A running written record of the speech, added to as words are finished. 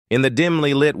In the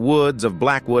dimly lit woods of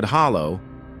Blackwood Hollow,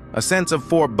 a sense of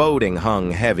foreboding hung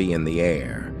heavy in the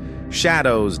air.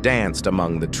 Shadows danced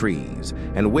among the trees,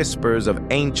 and whispers of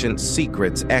ancient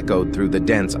secrets echoed through the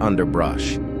dense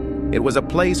underbrush. It was a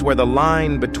place where the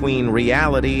line between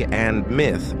reality and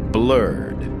myth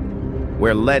blurred,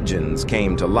 where legends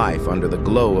came to life under the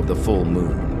glow of the full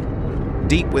moon.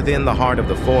 Deep within the heart of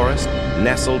the forest,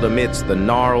 nestled amidst the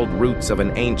gnarled roots of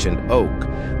an ancient oak,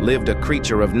 lived a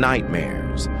creature of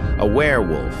nightmares, a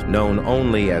werewolf known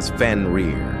only as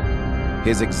Fenrir.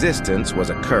 His existence was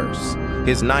a curse,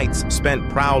 his nights spent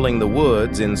prowling the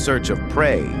woods in search of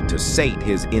prey to sate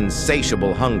his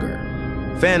insatiable hunger.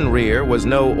 Fenrir was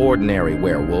no ordinary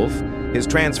werewolf. His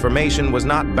transformation was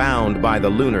not bound by the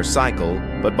lunar cycle,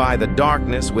 but by the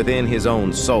darkness within his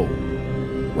own soul.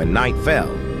 When night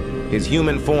fell, his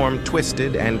human form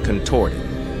twisted and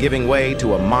contorted, giving way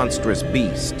to a monstrous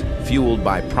beast fueled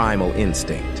by primal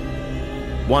instinct.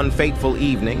 One fateful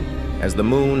evening, as the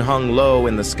moon hung low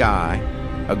in the sky,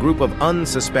 a group of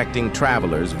unsuspecting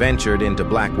travelers ventured into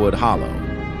Blackwood Hollow.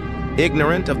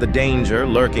 Ignorant of the danger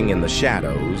lurking in the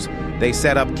shadows, they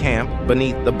set up camp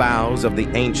beneath the boughs of the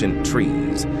ancient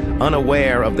trees,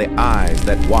 unaware of the eyes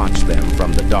that watched them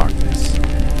from the darkness.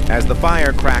 As the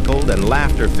fire crackled and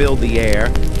laughter filled the air,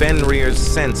 Fenrir's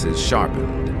senses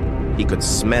sharpened. He could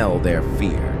smell their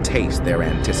fear, taste their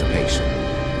anticipation.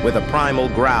 With a primal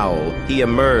growl, he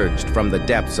emerged from the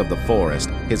depths of the forest,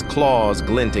 his claws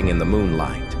glinting in the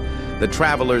moonlight. The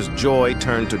travelers' joy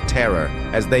turned to terror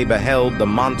as they beheld the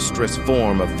monstrous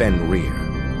form of Fenrir.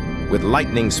 With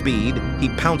lightning speed, he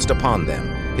pounced upon them,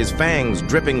 his fangs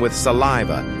dripping with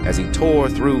saliva as he tore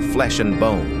through flesh and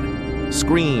bone.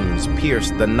 Screams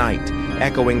pierced the night,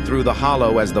 echoing through the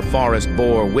hollow as the forest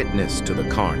bore witness to the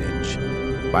carnage.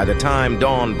 By the time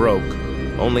dawn broke,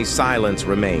 only silence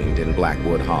remained in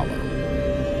Blackwood Hollow.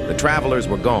 The travelers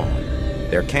were gone,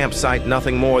 their campsite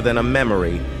nothing more than a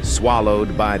memory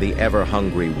swallowed by the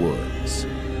ever-hungry woods.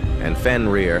 And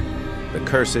Fenrir, the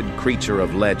cursed creature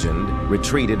of legend,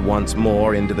 retreated once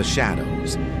more into the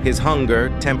shadows, his hunger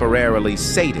temporarily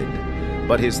sated,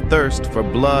 but his thirst for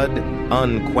blood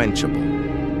unquenchable.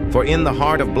 For in the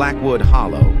heart of Blackwood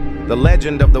Hollow, the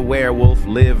legend of the werewolf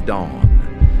lived on,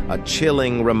 a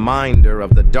chilling reminder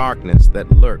of the darkness that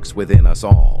lurks within us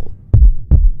all.